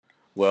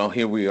Well,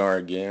 here we are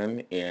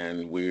again,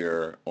 and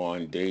we're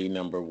on day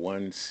number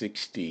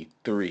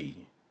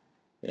 163.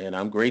 And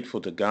I'm grateful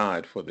to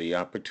God for the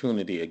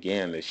opportunity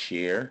again to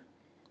share.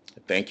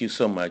 Thank you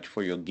so much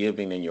for your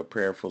giving and your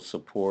prayerful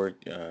support.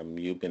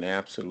 You've been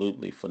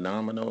absolutely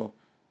phenomenal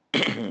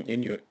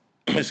in your,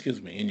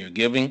 excuse me, in your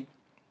giving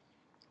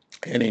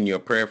and in your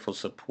prayerful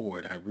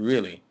support. I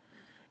really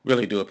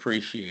do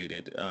appreciate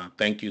it.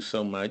 Thank you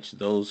so much.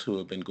 Those who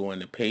have been going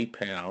to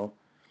PayPal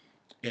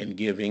and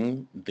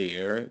giving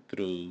there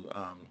through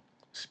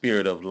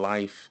Spirit of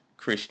Life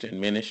Christian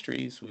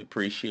Ministries. We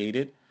appreciate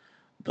it.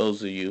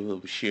 Those of you who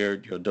have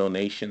shared your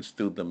donations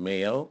through the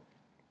mail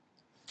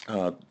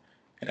uh,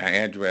 at our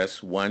address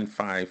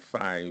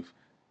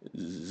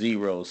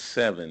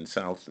 15507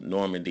 South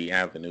Normandy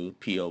Avenue,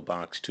 P.O.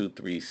 Box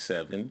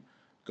 237,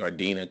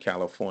 Gardena,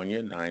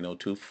 California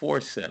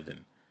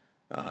 90247.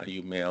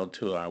 You mailed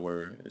to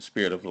our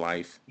Spirit of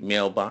Life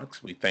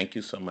mailbox. We thank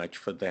you so much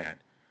for that.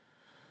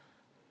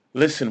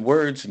 Listen,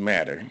 words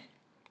matter.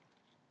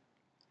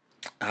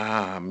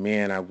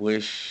 Man, I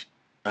wish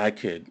I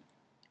could,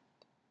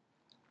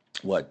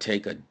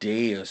 take a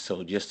day or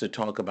so just to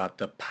talk about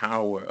the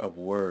power of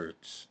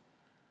words.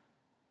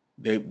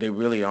 They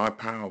really are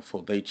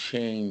powerful. They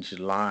change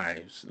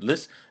lives.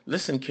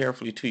 Listen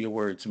carefully to your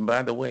words. And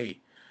by the way,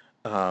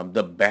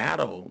 the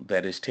battle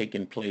that is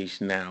taking place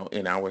now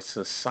in our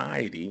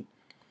society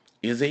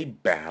is a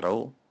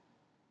battle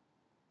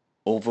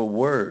over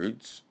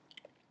words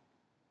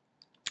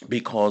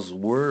because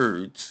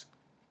words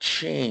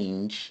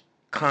change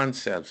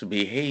concepts,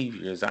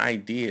 behaviors,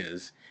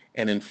 ideas,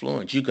 and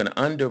influence. You can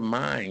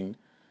undermine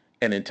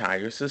an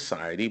entire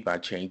society by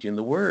changing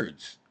the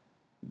words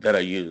that are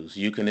used.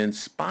 You can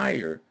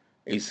inspire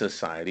a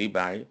society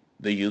by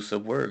the use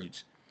of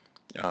words.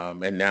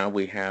 And now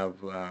we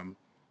have,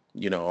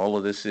 all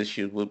of this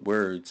issue with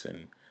words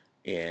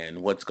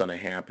and what's going to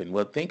happen.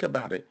 Well, think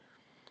about it.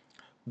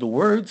 The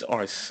words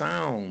are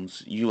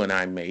sounds you and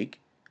I make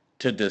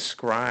to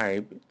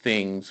describe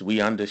things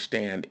we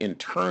understand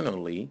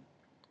internally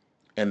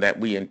and that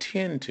we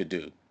intend to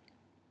do.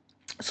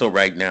 So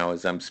right now,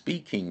 as I'm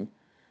speaking,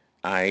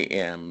 I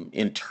am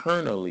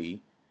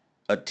internally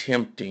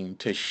attempting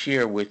to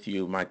share with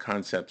you my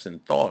concepts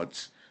and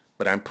thoughts,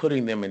 but I'm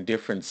putting them in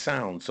different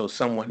sounds. So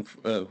someone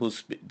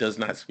does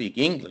not speak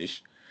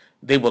English,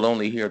 they will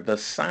only hear the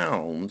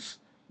sounds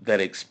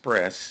that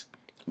express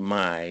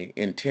my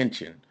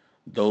intention.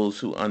 Those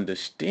who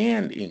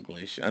understand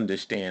English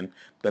understand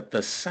that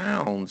the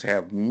sounds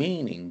have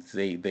meanings.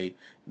 They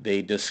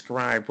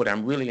describe what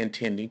I'm really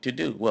intending to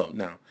do. Well,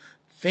 now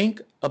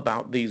think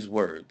about these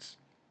words.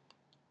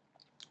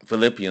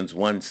 Philippians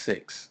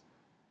 1:6.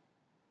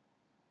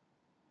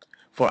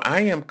 For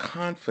I am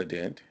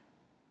confident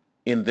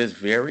in this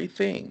very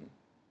thing,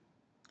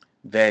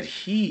 that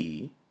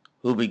he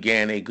who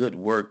began a good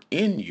work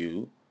in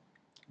you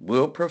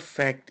will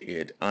perfect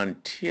it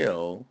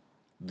until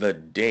the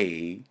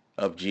day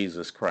of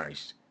Jesus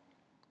Christ.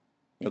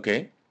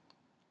 Okay?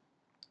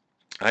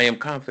 I am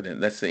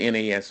confident. That's the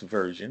NAS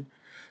version.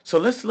 So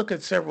let's look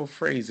at several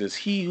phrases.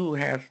 He who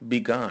hath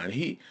begun,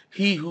 he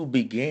who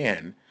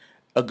began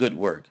a good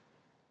work.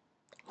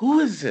 Who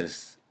is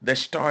this that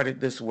started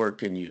this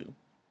work in you?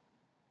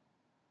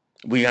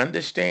 We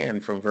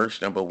understand from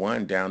verse number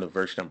 1 down to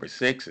verse number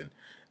 6 and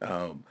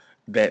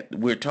that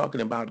we're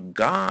talking about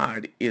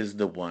God is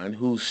the one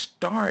who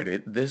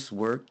started this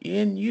work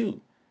in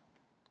you.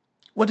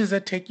 What does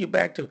that take you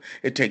back to?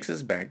 It takes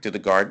us back to the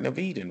Garden of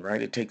Eden,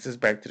 right? It takes us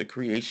back to the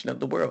creation of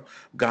the world.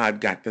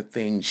 God got the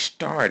thing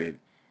started.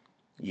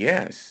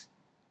 Yes,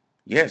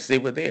 yes, they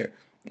were there.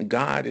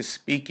 God is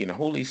speaking. The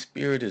Holy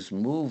Spirit is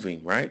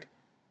moving, right?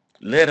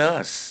 Let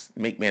us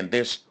make man.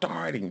 They're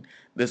starting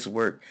this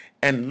work.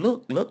 And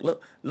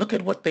look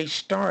at what they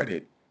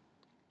started.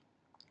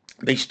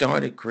 They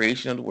started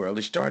creation of the world.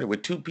 They started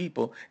with two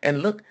people.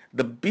 And look,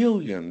 the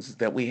billions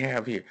that we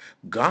have here.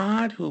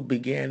 God who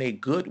began a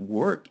good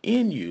work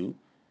in you,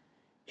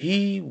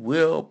 he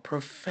will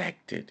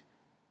perfect it.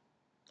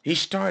 He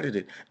started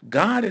it.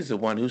 God is the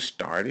one who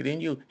started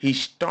in you. He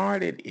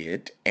started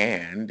it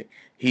and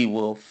he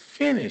will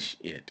finish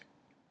it.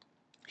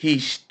 He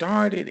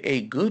started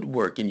a good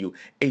work in you,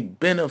 a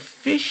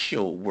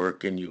beneficial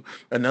work in you.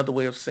 Another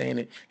way of saying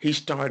it, he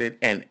started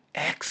an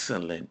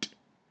excellent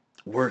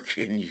work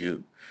in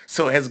you.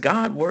 So as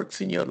God works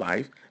in your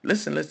life,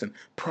 listen,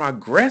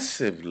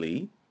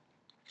 progressively,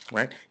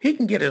 right? He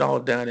can get it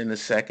all done in a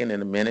second,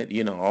 in a minute,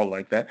 all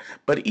like that.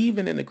 But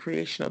even in the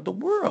creation of the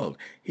world,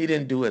 he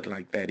didn't do it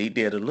like that. He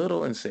did a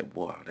little and said,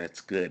 wow,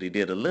 that's good. He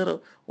did a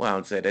little, wow,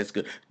 and said, that's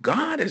good.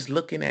 God is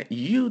looking at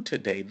you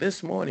today,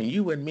 this morning,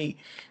 you and me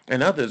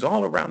and others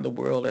all around the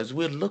world as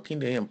we're looking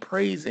to him,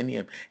 praising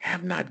him,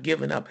 have not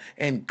given up.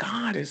 And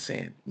God is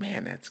saying,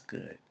 man, that's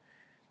good.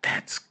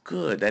 That's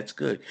good. That's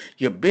good.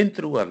 You've been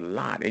through a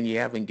lot and you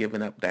haven't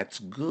given up. That's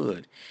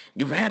good.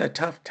 You've had a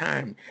tough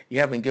time.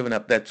 You haven't given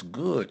up. That's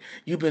good.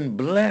 You've been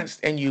blessed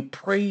and you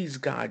praise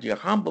God. You're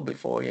humble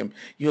before him.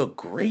 You're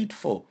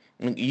grateful.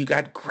 You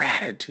got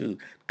gratitude.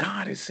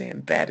 God is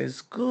saying that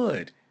is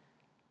good.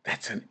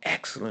 That's an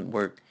excellent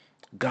work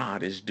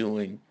God is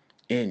doing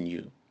in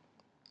you.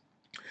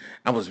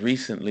 I was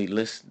recently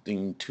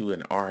listening to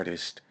an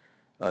artist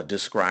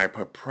describe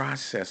her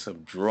process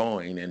of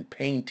drawing and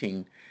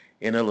painting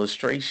in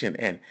illustration,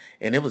 and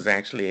it was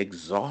actually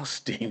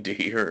exhausting to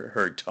hear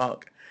her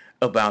talk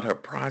about her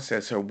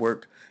process, her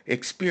work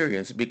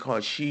experience,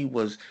 because she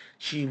was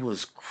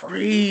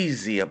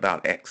crazy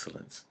about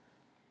excellence.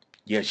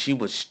 Yes, she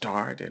would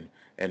start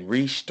and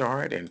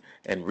restart and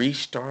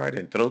restart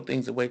and throw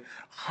things away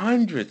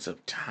hundreds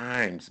of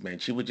times, man.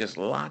 She would just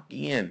lock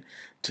in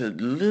to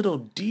little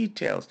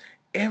details.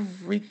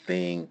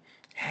 Everything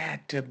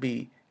had to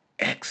be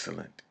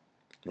excellent,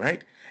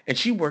 right? And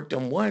she worked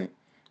on one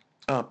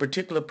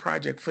particular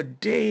project for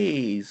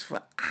days,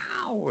 for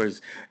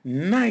hours,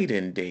 night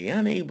and day,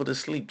 unable to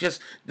sleep.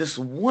 Just this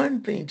one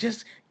thing,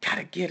 just got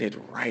to get it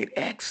right.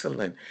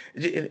 Excellent.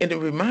 And it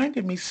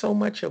reminded me so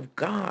much of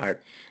God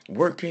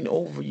working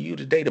over you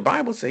today. The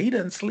Bible says he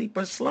doesn't sleep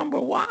or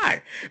slumber.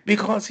 Why?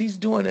 Because he's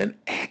doing an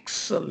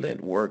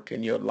excellent work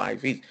in your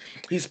life.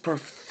 He's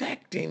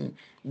perfecting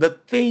the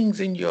things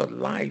in your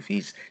life.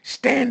 He's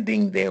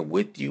standing there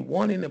with you,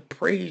 wanting to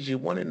praise you,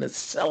 wanting to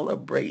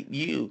celebrate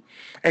you.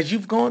 As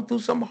you've gone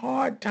through some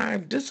hard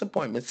times,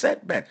 disappointments,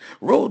 setbacks,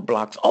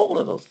 roadblocks, all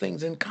of those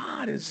things, and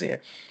God is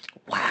there.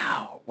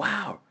 Wow,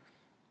 wow,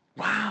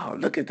 wow.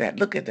 Look at that.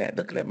 Look at that.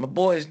 Look at that. My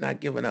boy is not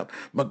giving up.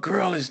 My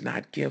girl is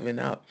not giving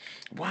up.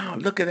 Wow,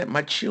 look at that.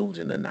 My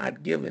children are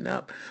not giving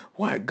up.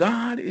 Why?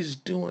 God is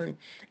doing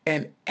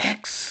an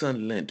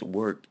excellent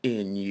work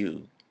in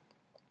you.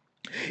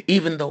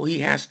 Even though he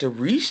has to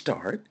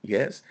restart,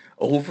 yes,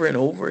 over and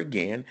over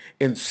again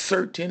in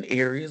certain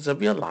areas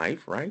of your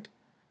life, right?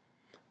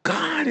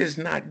 God is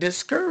not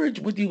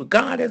discouraged with you.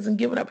 God hasn't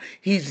given up.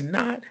 He's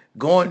not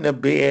going to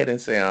bed and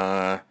say,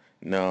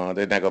 no,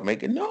 they're not gonna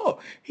make it. No,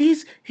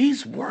 he's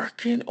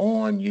working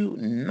on you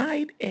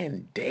night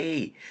and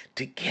day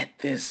to get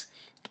this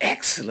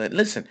excellent.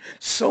 Listen,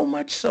 so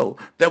much so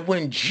that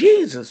when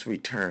Jesus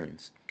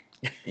returns,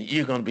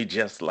 you're gonna be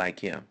just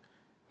like him.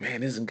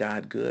 Man, isn't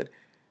God good?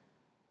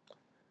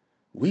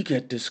 We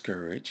get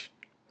discouraged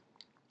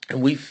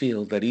and we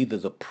feel that either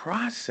the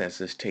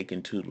process is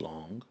taking too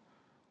long,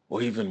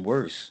 or even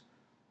worse,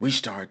 we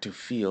start to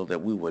feel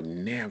that we will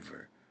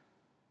never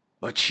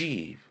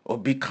achieve or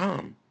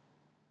become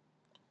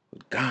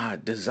what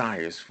God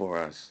desires for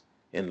us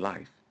in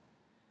life.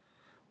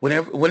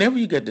 Whenever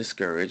you get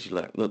discouraged,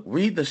 look,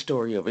 read the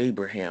story of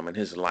Abraham and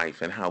his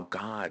life and how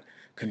God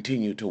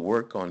continued to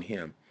work on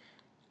him.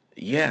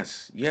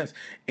 Yes, yes.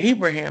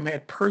 Abraham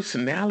had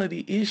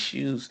personality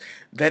issues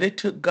that it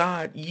took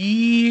God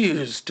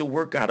years to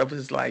work out of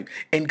his life.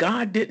 And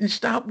God didn't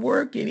stop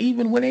working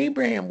even when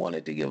Abraham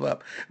wanted to give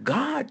up.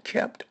 God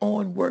kept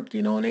on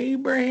working on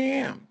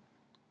Abraham.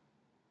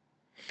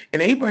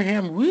 And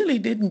Abraham really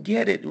didn't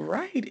get it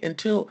right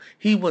until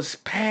he was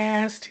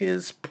past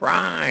his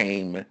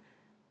prime.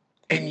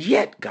 And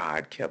yet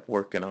God kept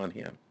working on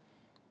him.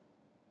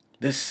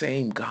 This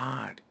same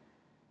God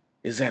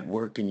is at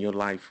work in your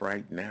life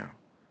right now.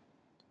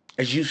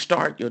 As you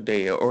start your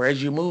day or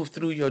as you move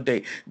through your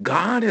day,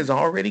 God has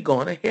already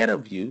gone ahead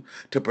of you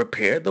to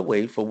prepare the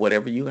way for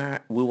whatever we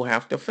will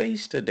have to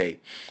face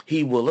today.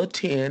 He will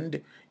attend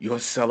your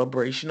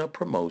celebration of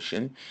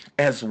promotion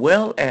as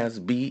well as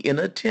be in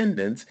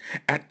attendance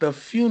at the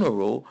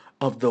funeral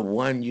of the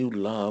one you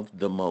love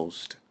the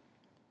most.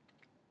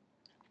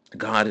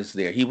 God is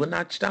there. He will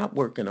not stop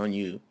working on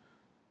you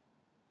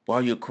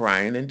while you're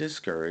crying and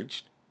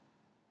discouraged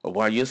or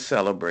while you're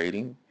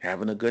celebrating,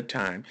 having a good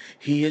time.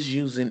 He is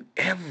using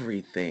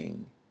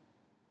everything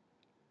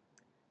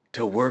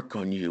to work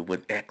on you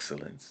with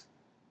excellence.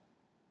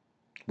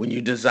 When you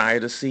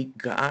desire to seek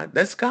God,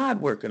 that's God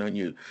working on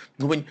you.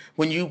 When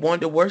you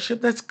want to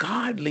worship, that's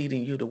God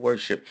leading you to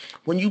worship.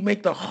 When you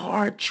make the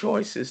hard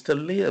choices to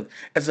live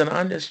as an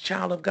honest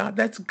child of God,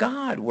 that's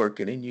God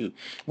working in you.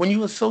 When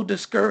you are so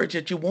discouraged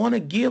that you want to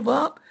give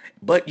up,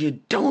 but you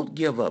don't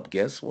give up,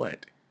 guess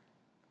what?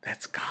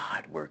 That's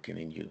God working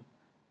in you.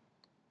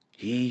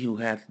 He who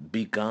hath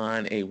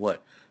begun a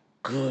what?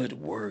 Good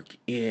work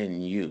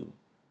in you.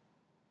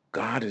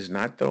 God is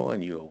not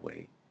throwing you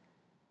away.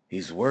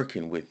 He's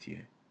working with you.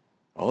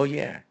 Oh,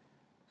 yeah.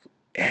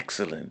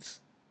 Excellence.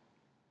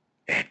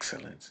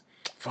 Excellence.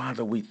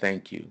 Father, we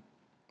thank you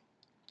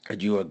that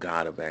you are a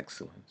God of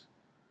excellence.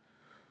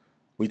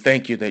 We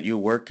thank you that you're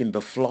working the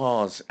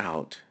flaws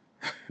out,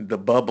 the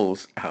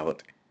bubbles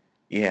out.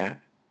 Yeah.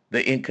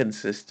 The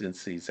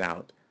inconsistencies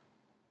out,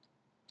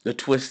 the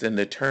twists and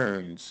the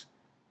turns.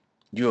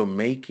 You're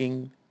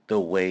making the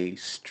way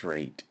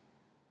straight.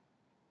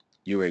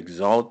 You're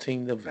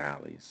exalting the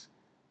valleys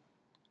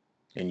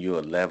and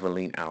you're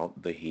leveling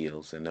out the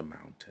hills and the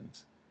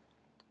mountains.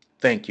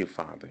 Thank you,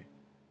 Father,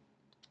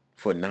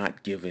 for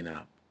not giving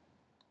up.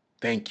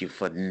 Thank you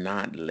for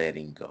not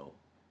letting go.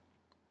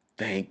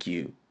 Thank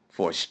you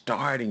for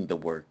starting the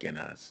work in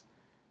us.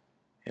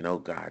 And oh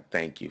God,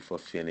 thank you for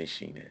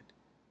finishing it.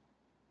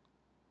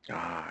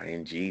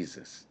 In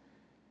Jesus'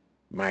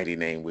 mighty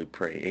name we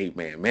pray.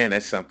 Amen. Man,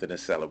 that's something to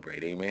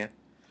celebrate. Amen.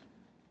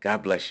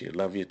 God bless you.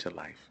 Love you to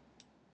life.